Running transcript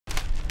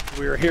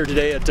We're here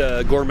today at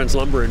Gorman's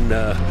Lumber in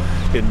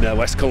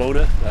West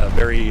Kelowna, a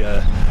very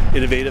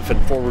innovative and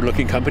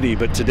forward-looking company.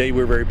 But today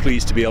we're very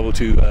pleased to be able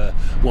to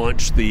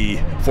launch the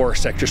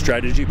forest sector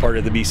strategy, part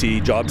of the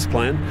BC Jobs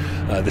Plan.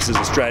 This is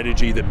a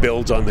strategy that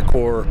builds on the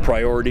core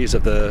priorities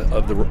of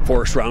the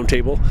Forest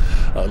Roundtable,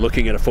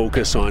 looking at a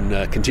focus on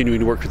continuing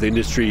to work with the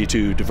industry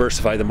to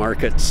diversify the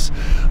markets,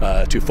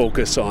 to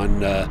focus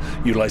on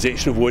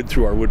utilization of wood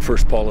through our Wood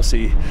First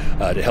policy,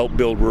 to help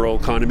build rural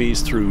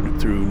economies through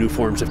new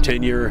forms of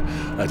tenure,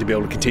 to be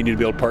able to continue to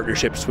build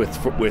partnerships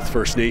with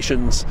First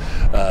Nations,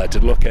 to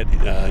look at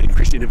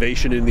increased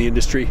innovation in the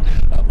industry,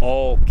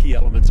 all key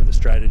elements of the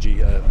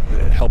strategy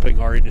helping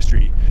our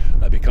industry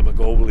become a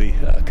globally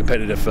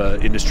competitive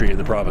industry in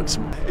the province.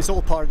 It's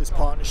all part of this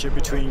partnership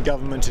between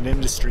government and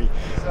industry.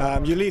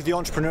 You leave the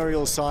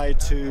entrepreneurial side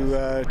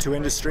to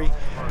industry,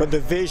 but the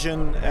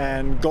vision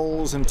and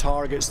goals and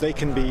targets, they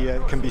can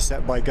be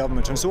set by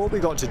government. And so what we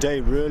got today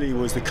really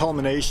was the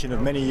culmination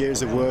of many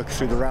years of work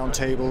through the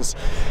roundtables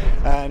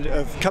and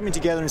of coming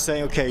together and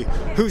saying, okay,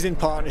 who's in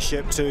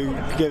partnership to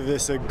give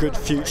this a good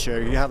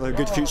future? You have a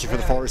good future for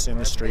the forest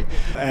industry.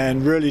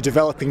 And really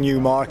developing new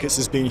markets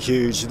has been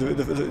huge.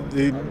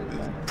 The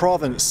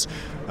province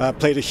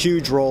played a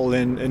huge role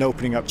in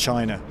opening up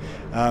China.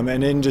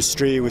 And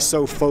industry was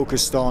so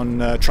focused on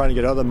trying to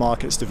get other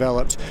markets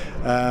developed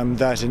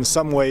that in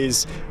some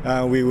ways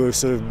we were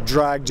sort of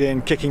dragged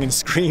in kicking and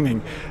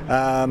screaming.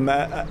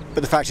 But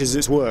the fact is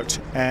it's worked,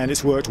 and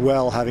it's worked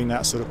well having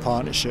that sort of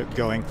partnership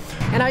going.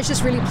 And I was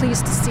just really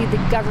pleased to see the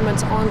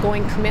government's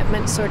ongoing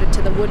commitment sort of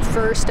to the Wood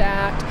First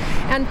Act,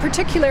 and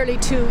particularly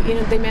to,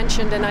 they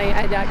mentioned, and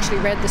I'd actually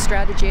read the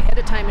strategy ahead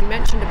of time and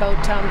mentioned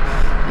about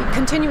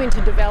continuing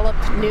to develop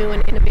new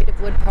and innovative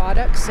wood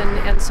products,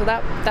 and so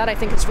that I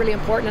think is really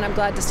important, and I'm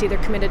glad to see they're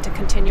committed to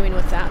continuing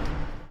with that.